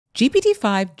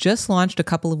GPT-5 just launched a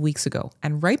couple of weeks ago,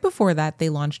 and right before that, they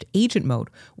launched Agent Mode,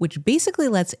 which basically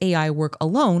lets AI work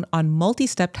alone on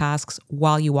multi-step tasks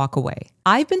while you walk away.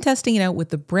 I've been testing it out with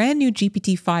the brand new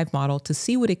GPT-5 model to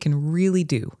see what it can really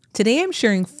do. Today, I'm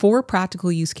sharing 4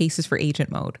 practical use cases for Agent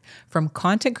Mode, from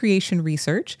content creation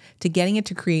research to getting it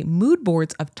to create mood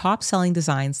boards of top-selling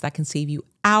designs that can save you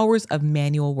hours of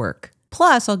manual work.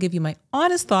 Plus, I'll give you my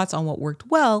honest thoughts on what worked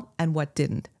well and what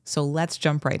didn't. So let's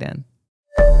jump right in.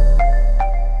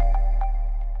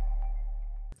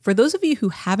 For those of you who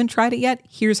haven't tried it yet,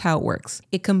 here's how it works.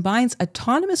 It combines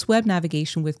autonomous web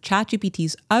navigation with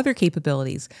ChatGPT's other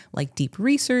capabilities, like deep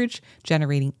research,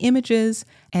 generating images,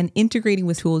 and integrating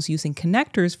with tools using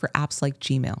connectors for apps like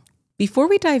Gmail. Before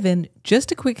we dive in,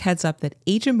 just a quick heads up that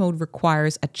Agent Mode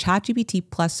requires a ChatGPT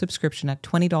Plus subscription at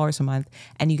 $20 a month,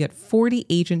 and you get 40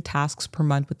 agent tasks per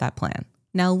month with that plan.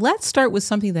 Now let's start with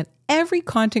something that every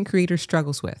content creator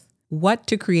struggles with: what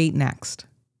to create next.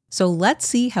 So let's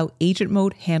see how Agent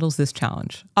Mode handles this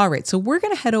challenge. All right, so we're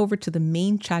gonna head over to the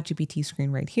main ChatGPT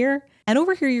screen right here. And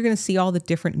over here, you're gonna see all the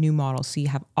different new models. So you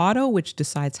have Auto, which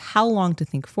decides how long to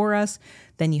think for us.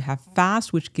 Then you have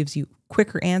Fast, which gives you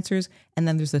quicker answers. And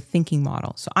then there's the thinking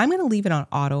model. So I'm gonna leave it on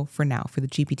Auto for now for the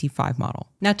GPT-5 model.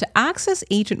 Now to access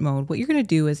Agent Mode, what you're gonna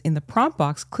do is in the prompt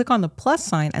box, click on the plus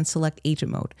sign and select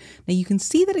Agent Mode. Now you can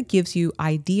see that it gives you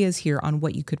ideas here on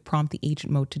what you could prompt the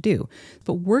Agent Mode to do,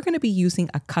 but we're gonna be using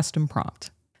a custom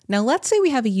prompt. Now let's say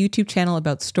we have a YouTube channel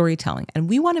about storytelling and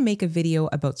we wanna make a video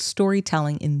about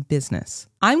storytelling in business.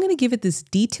 I'm gonna give it this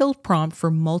detailed prompt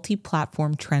for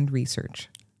multi-platform trend research.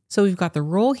 So we've got the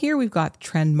role here. We've got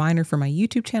Trend Miner for my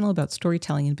YouTube channel about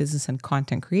storytelling in business and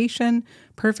content creation.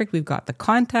 Perfect. We've got the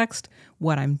context,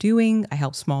 what I'm doing. I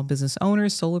help small business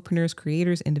owners, solopreneurs,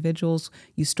 creators, individuals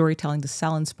use storytelling to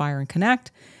sell, inspire, and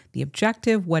connect. The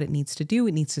objective, what it needs to do.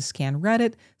 It needs to scan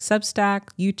Reddit, Substack,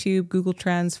 YouTube, Google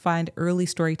Trends, find early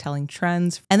storytelling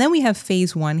trends. And then we have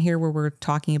phase 1 here where we're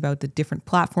talking about the different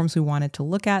platforms we wanted to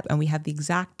look at, and we have the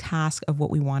exact task of what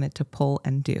we wanted to pull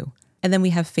and do. And then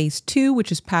we have phase 2,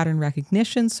 which is pattern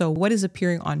recognition. So what is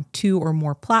appearing on 2 or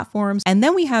more platforms? And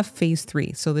then we have phase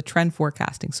 3, so the trend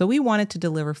forecasting. So we wanted to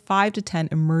deliver 5 to 10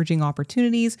 emerging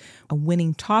opportunities, a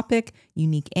winning topic,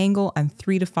 unique angle, and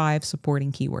 3 to 5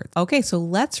 supporting keywords. Okay, so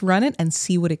let's run it and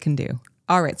see what it can do.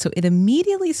 All right, so it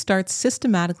immediately starts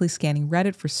systematically scanning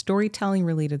Reddit for storytelling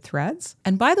related threads.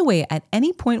 And by the way, at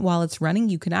any point while it's running,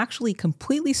 you can actually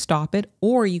completely stop it,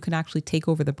 or you can actually take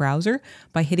over the browser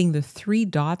by hitting the 3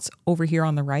 dots over here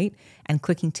on the right and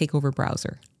clicking take over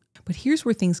browser. But here's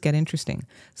where things get interesting.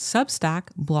 Substack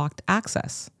blocked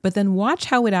access. But then watch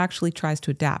how it actually tries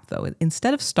to adapt though.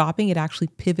 Instead of stopping, it actually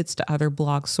pivots to other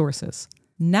blog sources.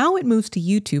 Now it moves to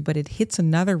YouTube, but it hits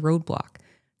another roadblock.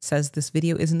 Says this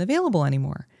video isn't available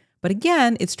anymore. But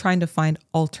again, it's trying to find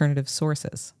alternative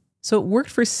sources. So it worked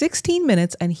for 16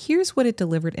 minutes, and here's what it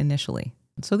delivered initially.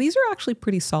 So these are actually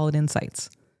pretty solid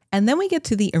insights. And then we get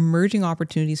to the emerging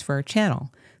opportunities for our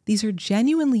channel. These are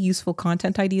genuinely useful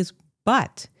content ideas,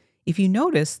 but if you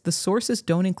notice, the sources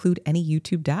don't include any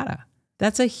YouTube data.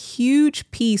 That's a huge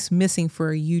piece missing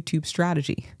for a YouTube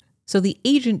strategy. So the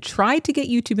agent tried to get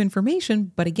YouTube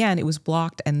information, but again, it was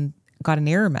blocked and got an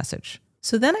error message.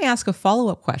 So then I ask a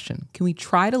follow-up question. Can we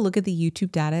try to look at the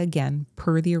YouTube data again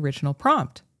per the original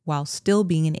prompt while still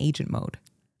being in agent mode?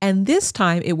 And this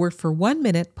time it worked for 1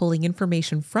 minute, pulling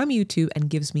information from YouTube and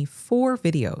gives me 4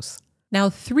 videos.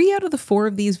 Now 3 out of the 4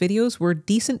 of these videos were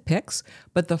decent picks,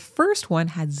 but the first one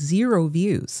had 0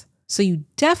 views. So you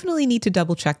definitely need to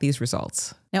double check these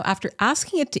results. Now, after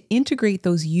asking it to integrate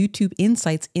those YouTube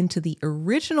insights into the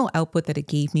original output that it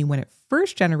gave me when it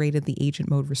first generated the agent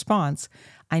mode response,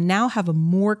 I now have a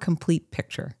more complete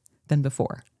picture than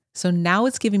before. So now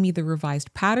it's giving me the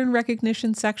revised pattern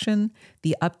recognition section,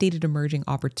 the updated emerging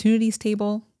opportunities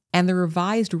table, and the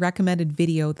revised recommended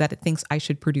video that it thinks I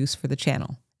should produce for the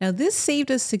channel. Now, this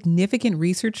saved us significant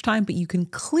research time, but you can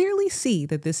clearly see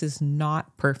that this is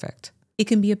not perfect. It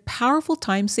can be a powerful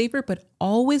time saver, but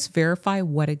always verify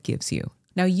what it gives you.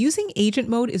 Now, using agent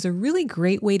mode is a really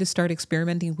great way to start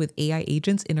experimenting with AI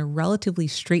agents in a relatively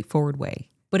straightforward way.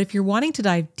 But if you're wanting to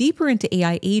dive deeper into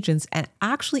AI agents and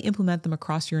actually implement them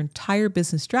across your entire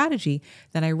business strategy,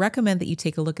 then I recommend that you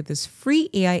take a look at this free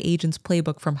AI agents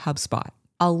playbook from HubSpot.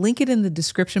 I'll link it in the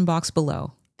description box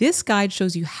below. This guide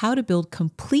shows you how to build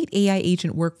complete AI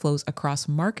agent workflows across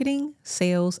marketing,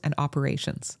 sales, and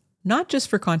operations. Not just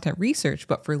for content research,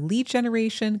 but for lead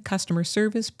generation, customer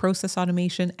service, process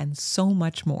automation, and so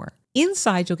much more.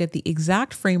 Inside, you'll get the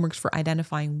exact frameworks for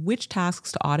identifying which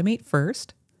tasks to automate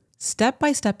first,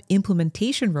 step-by-step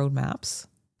implementation roadmaps,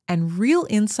 and real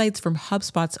insights from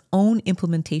HubSpot's own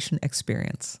implementation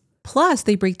experience. Plus,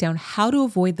 they break down how to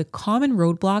avoid the common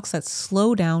roadblocks that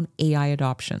slow down AI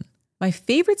adoption. My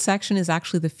favorite section is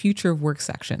actually the future of work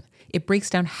section. It breaks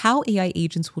down how AI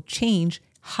agents will change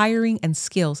hiring and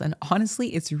skills, and honestly,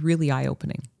 it's really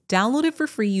eye-opening. Download it for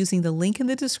free using the link in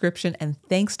the description, and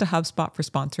thanks to HubSpot for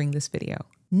sponsoring this video.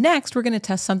 Next, we're going to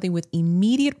test something with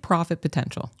immediate profit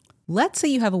potential. Let's say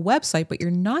you have a website, but you're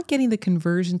not getting the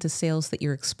conversion to sales that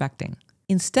you're expecting.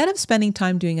 Instead of spending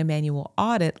time doing a manual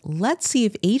audit, let's see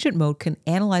if agent mode can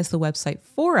analyze the website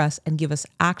for us and give us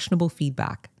actionable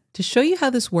feedback. To show you how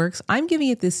this works, I'm giving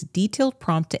it this detailed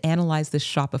prompt to analyze this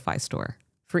Shopify store.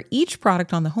 For each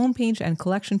product on the homepage and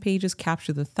collection pages,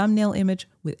 capture the thumbnail image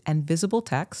and visible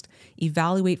text,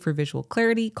 evaluate for visual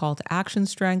clarity, call to action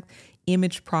strength,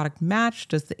 image product match,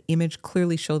 does the image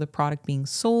clearly show the product being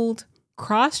sold,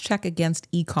 cross-check against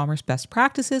e-commerce best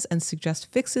practices, and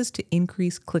suggest fixes to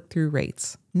increase click-through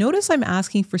rates. Notice I'm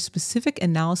asking for specific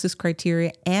analysis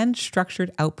criteria and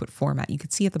structured output format. You can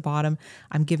see at the bottom,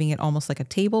 I'm giving it almost like a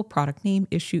table: product name,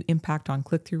 issue, impact on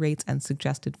click-through rates, and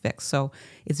suggested fix. So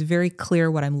it's very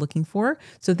clear what I'm looking for.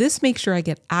 So this makes sure I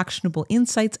get actionable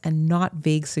insights and not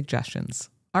vague suggestions.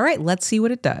 All right, let's see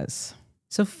what it does.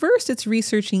 So first, it's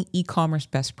researching e-commerce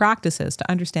best practices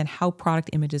to understand how product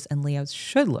images and layouts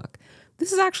should look.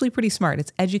 This is actually pretty smart.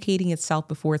 It's educating itself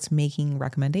before it's making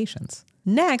recommendations.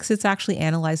 Next, it's actually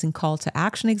analyzing call to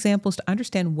action examples to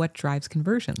understand what drives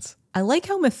conversions. I like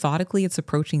how methodically it's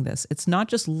approaching this. It's not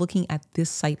just looking at this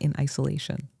site in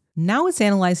isolation. Now it's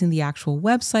analyzing the actual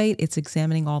website. It's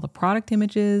examining all the product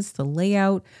images, the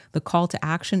layout, the call to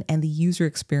action, and the user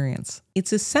experience.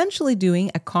 It's essentially doing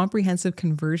a comprehensive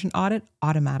conversion audit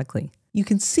automatically. You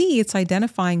can see it's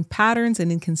identifying patterns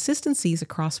and inconsistencies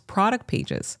across product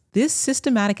pages. This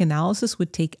systematic analysis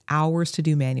would take hours to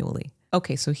do manually.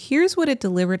 Okay, so here's what it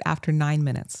delivered after 9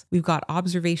 minutes. We've got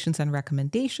observations and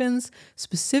recommendations,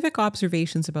 specific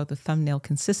observations about the thumbnail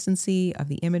consistency of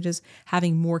the images,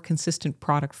 having more consistent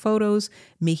product photos,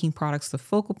 making products the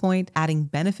focal point, adding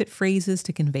benefit phrases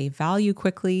to convey value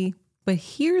quickly. But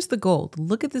here's the gold.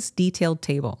 Look at this detailed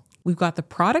table. We've got the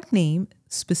product name,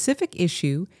 specific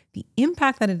issue, the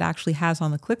impact that it actually has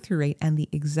on the click-through rate, and the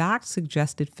exact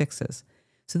suggested fixes.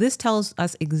 So this tells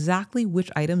us exactly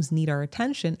which items need our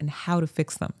attention and how to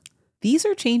fix them. These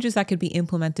are changes that could be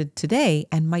implemented today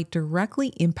and might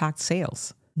directly impact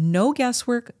sales. No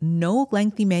guesswork, no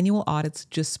lengthy manual audits,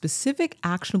 just specific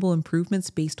actionable improvements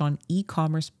based on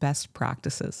e-commerce best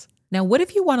practices. Now, what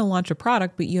if you want to launch a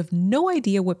product, but you have no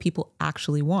idea what people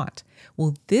actually want?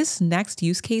 Well, this next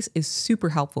use case is super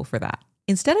helpful for that.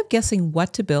 Instead of guessing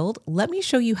what to build, let me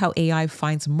show you how AI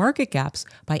finds market gaps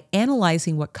by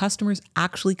analyzing what customers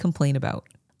actually complain about.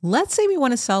 Let's say we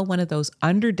want to sell one of those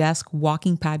under-desk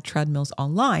walking pad treadmills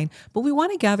online, but we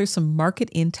want to gather some market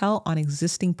intel on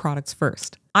existing products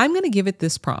first. I'm going to give it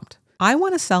this prompt. I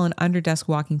want to sell an under-desk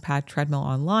walking pad treadmill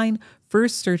online.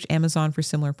 First, search Amazon for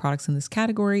similar products in this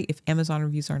category. If Amazon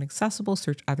reviews aren't accessible,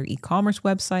 search other e-commerce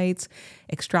websites.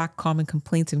 Extract common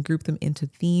complaints and group them into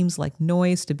themes like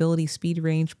noise, stability, speed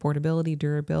range, portability,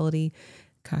 durability,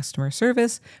 customer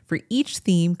service. For each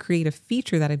theme, create a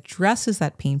feature that addresses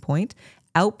that pain point.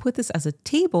 Output this as a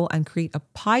table and create a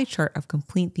pie chart of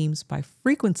complaint themes by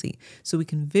frequency so we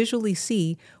can visually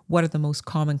see what are the most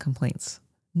common complaints.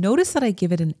 Notice that I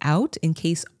give it an out in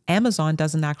case Amazon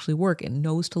doesn't actually work. It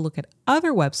knows to look at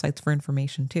other websites for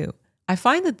information too. I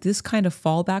find that this kind of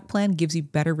fallback plan gives you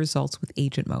better results with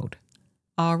agent mode.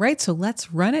 All right, so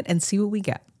let's run it and see what we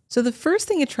get. So the first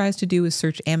thing it tries to do is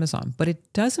search Amazon, but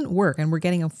it doesn't work, and we're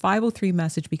getting a 503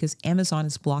 message because Amazon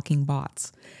is blocking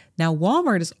bots. Now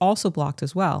Walmart is also blocked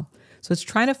as well, so it's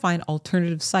trying to find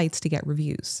alternative sites to get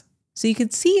reviews. So you can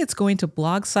see it's going to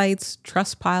blog sites,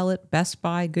 Trustpilot, Best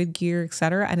Buy, Good Gear,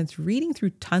 etc., and it's reading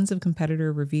through tons of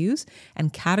competitor reviews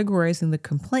and categorizing the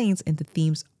complaints into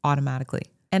themes automatically.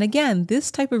 And again, this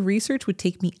type of research would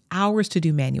take me hours to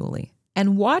do manually.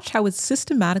 And watch how it's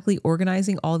systematically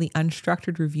organizing all the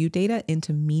unstructured review data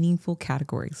into meaningful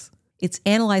categories. It's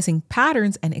analyzing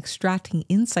patterns and extracting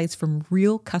insights from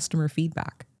real customer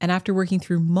feedback. And after working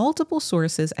through multiple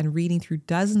sources and reading through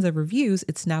dozens of reviews,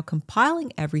 it's now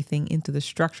compiling everything into the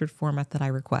structured format that I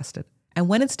requested. And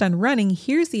when it's done running,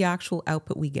 here's the actual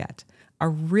output we get. A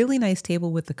really nice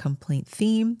table with the complaint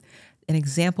theme, an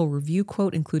example review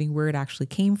quote including where it actually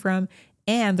came from,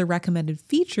 and the recommended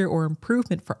feature or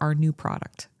improvement for our new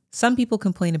product. Some people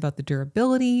complain about the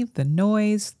durability, the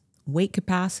noise, weight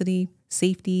capacity,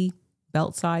 safety,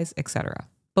 belt size, etc.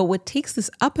 But what takes this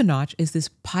up a notch is this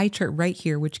pie chart right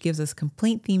here, which gives us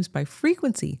complaint themes by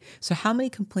frequency. So how many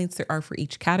complaints there are for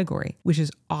each category, which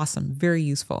is awesome, very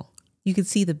useful. You can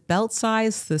see the belt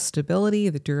size, the stability,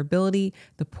 the durability,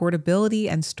 the portability,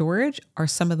 and storage are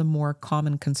some of the more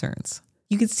common concerns.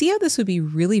 You can see how this would be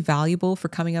really valuable for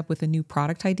coming up with a new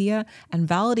product idea and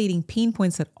validating pain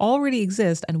points that already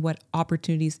exist and what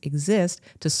opportunities exist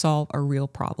to solve a real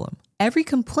problem. Every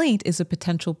complaint is a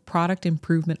potential product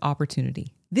improvement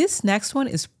opportunity. This next one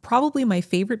is probably my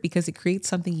favorite because it creates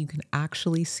something you can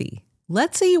actually see.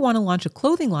 Let's say you want to launch a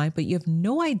clothing line, but you have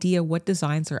no idea what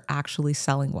designs are actually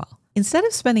selling well. Instead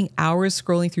of spending hours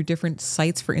scrolling through different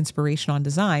sites for inspiration on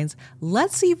designs,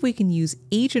 let's see if we can use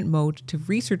agent mode to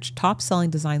research top-selling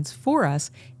designs for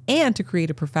us and to create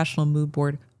a professional mood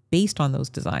board based on those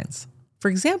designs.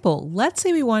 For example, let's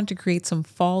say we wanted to create some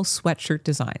fall sweatshirt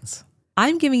designs.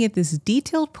 I'm giving it this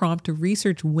detailed prompt to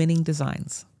research winning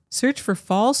designs. Search for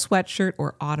fall sweatshirt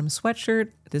or autumn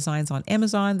sweatshirt designs on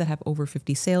Amazon that have over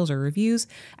 50 sales or reviews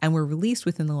and were released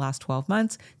within the last 12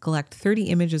 months. Collect 30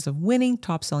 images of winning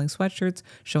top-selling sweatshirts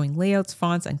showing layouts,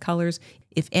 fonts, and colors.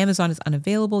 If Amazon is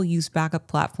unavailable, use backup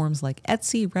platforms like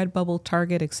Etsy, Redbubble,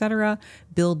 Target, etc.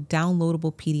 Build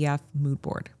downloadable PDF mood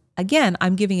board. Again,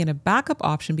 I'm giving it a backup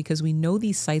option because we know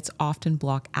these sites often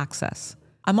block access.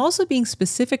 I'm also being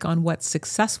specific on what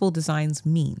successful designs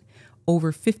mean.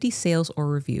 Over 50 sales or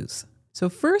reviews. So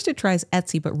first it tries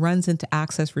Etsy but runs into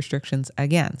access restrictions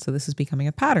again. So this is becoming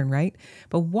a pattern, right?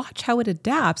 But watch how it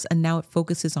adapts and now it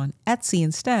focuses on Etsy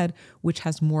instead, which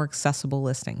has more accessible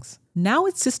listings. Now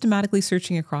it's systematically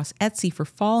searching across Etsy for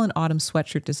fall and autumn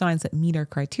sweatshirt designs that meet our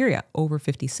criteria, over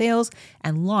 50 sales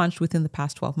and launched within the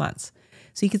past 12 months.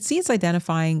 So you can see it's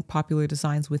identifying popular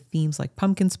designs with themes like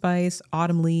pumpkin spice,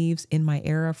 autumn leaves, in my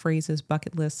era phrases,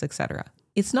 bucket lists, etc.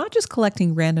 It's not just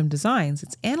collecting random designs,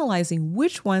 it's analyzing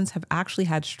which ones have actually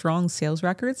had strong sales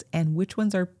records and which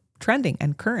ones are trending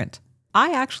and current.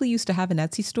 I actually used to have an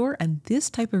Etsy store, and this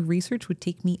type of research would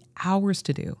take me hours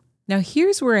to do. Now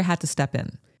here's where I had to step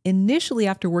in. Initially,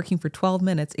 after working for 12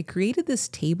 minutes, it created this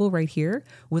table right here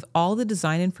with all the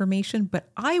design information, but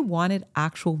I wanted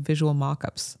actual visual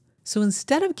mockups. So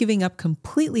instead of giving up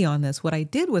completely on this, what I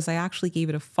did was I actually gave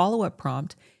it a follow-up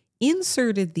prompt,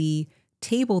 inserted the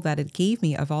table that it gave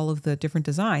me of all of the different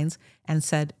designs and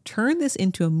said, turn this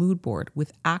into a mood board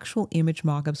with actual image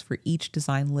mockups for each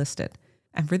design listed.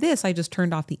 And for this, I just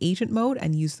turned off the agent mode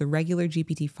and used the regular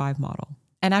GPT-5 model.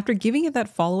 And after giving it that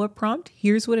follow-up prompt,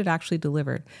 here's what it actually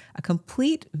delivered. A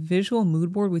complete visual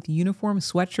mood board with uniform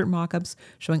sweatshirt mockups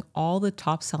showing all the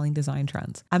top-selling design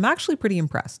trends. I'm actually pretty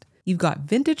impressed. You've got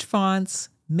vintage fonts,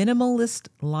 minimalist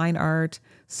line art,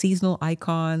 seasonal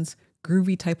icons,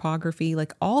 groovy typography,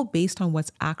 like all based on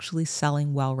what's actually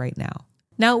selling well right now.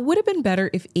 Now, it would have been better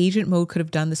if agent mode could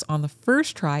have done this on the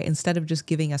first try instead of just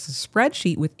giving us a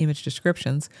spreadsheet with image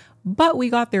descriptions, but we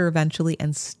got there eventually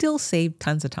and still saved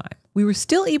tons of time. We were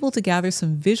still able to gather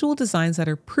some visual designs that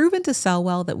are proven to sell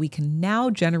well that we can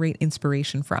now generate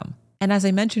inspiration from. And as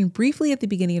I mentioned briefly at the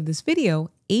beginning of this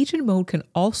video, agent mode can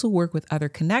also work with other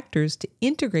connectors to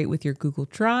integrate with your Google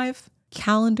Drive,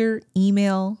 calendar,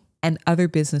 email, and other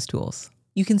business tools.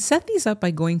 You can set these up by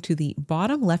going to the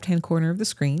bottom left-hand corner of the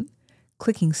screen,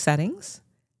 clicking Settings,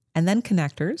 and then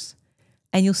Connectors,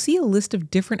 and you'll see a list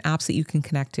of different apps that you can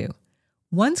connect to.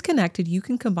 Once connected, you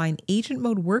can combine agent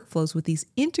mode workflows with these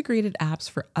integrated apps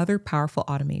for other powerful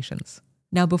automations.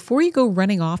 Now, before you go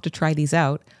running off to try these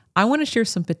out, I want to share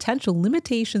some potential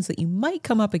limitations that you might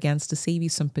come up against to save you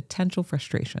some potential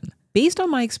frustration. Based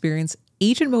on my experience,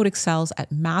 agent mode excels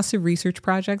at massive research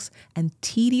projects and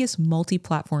tedious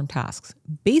multi-platform tasks,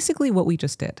 basically what we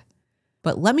just did.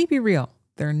 But let me be real,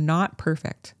 they're not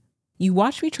perfect. You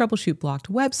watch me troubleshoot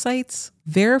blocked websites,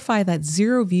 verify that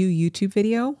zero-view YouTube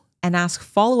video, and ask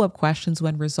follow-up questions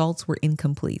when results were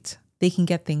incomplete. They can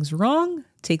get things wrong,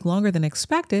 take longer than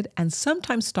expected, and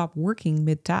sometimes stop working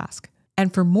mid-task.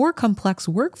 And for more complex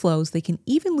workflows, they can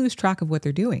even lose track of what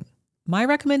they're doing. My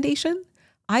recommendation?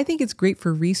 I think it's great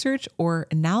for research or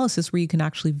analysis where you can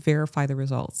actually verify the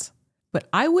results. But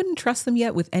I wouldn't trust them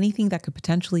yet with anything that could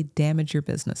potentially damage your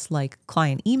business, like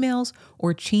client emails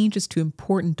or changes to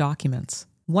important documents.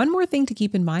 One more thing to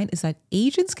keep in mind is that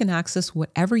agents can access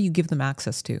whatever you give them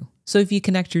access to. So if you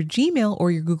connect your Gmail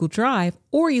or your Google Drive,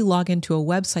 or you log into a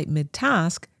website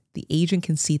mid-task, the agent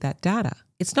can see that data.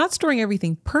 It's not storing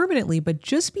everything permanently, but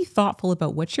just be thoughtful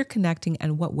about what you're connecting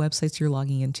and what websites you're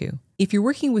logging into. If you're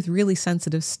working with really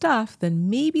sensitive stuff, then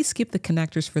maybe skip the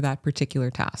connectors for that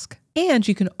particular task. And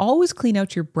you can always clean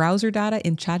out your browser data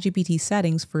in ChatGPT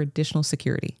settings for additional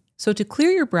security. So to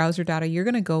clear your browser data, you're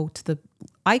going to go to the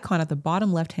icon at the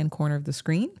bottom left-hand corner of the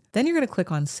screen. Then you're going to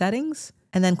click on Settings,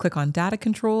 and then click on Data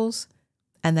Controls,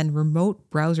 and then Remote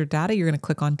Browser Data, you're going to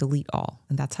click on Delete All,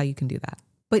 and that's how you can do that.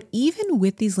 But even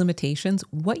with these limitations,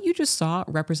 what you just saw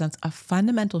represents a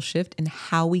fundamental shift in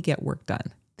how we get work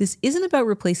done. This isn't about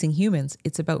replacing humans,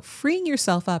 it's about freeing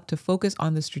yourself up to focus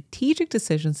on the strategic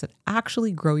decisions that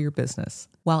actually grow your business.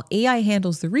 While AI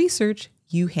handles the research,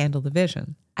 you handle the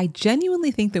vision. I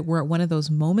genuinely think that we're at one of those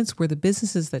moments where the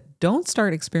businesses that don't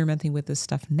start experimenting with this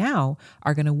stuff now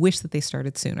are going to wish that they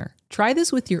started sooner. Try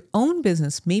this with your own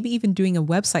business, maybe even doing a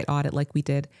website audit like we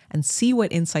did, and see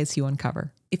what insights you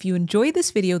uncover. If you enjoyed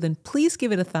this video, then please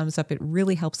give it a thumbs up. It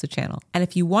really helps the channel. And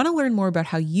if you want to learn more about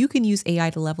how you can use AI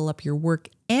to level up your work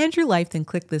and your life, then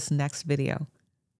click this next video.